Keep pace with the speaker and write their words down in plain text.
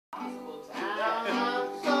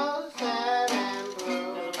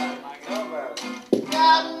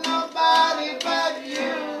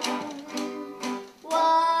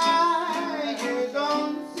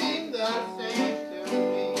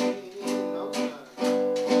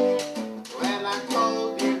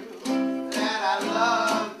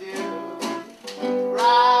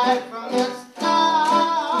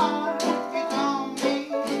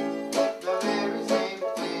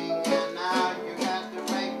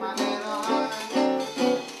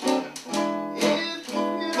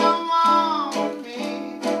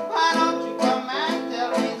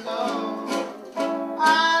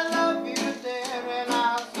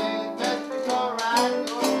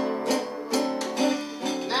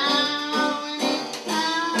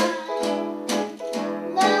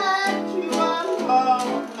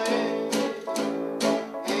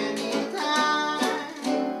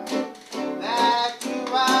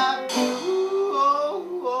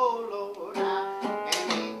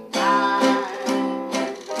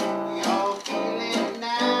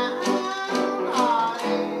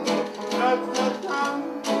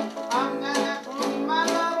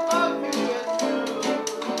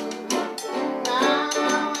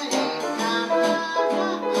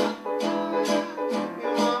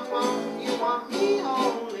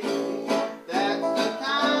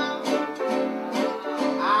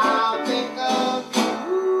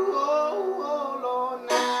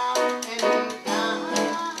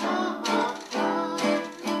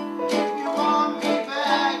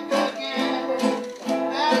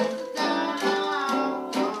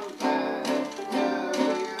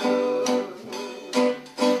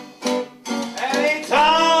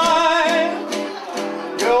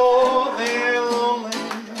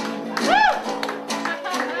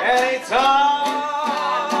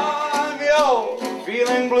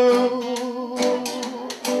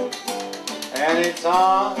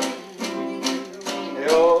Anytime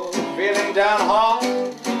you're feeling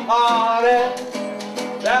downhearted,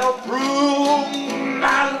 that'll prove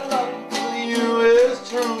my love for you is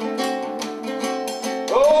true.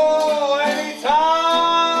 Oh, anytime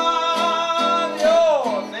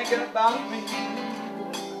you're thinking about me,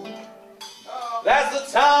 that's the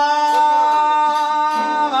time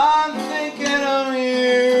I'm thinking of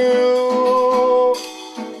you.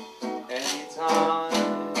 Anytime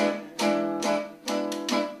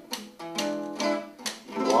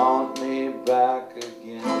want me back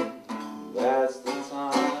again, that's the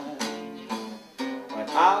time when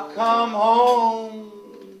I'll come home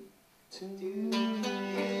to you.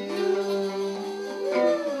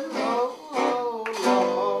 Oh, oh,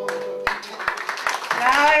 Lord.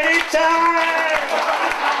 Anytime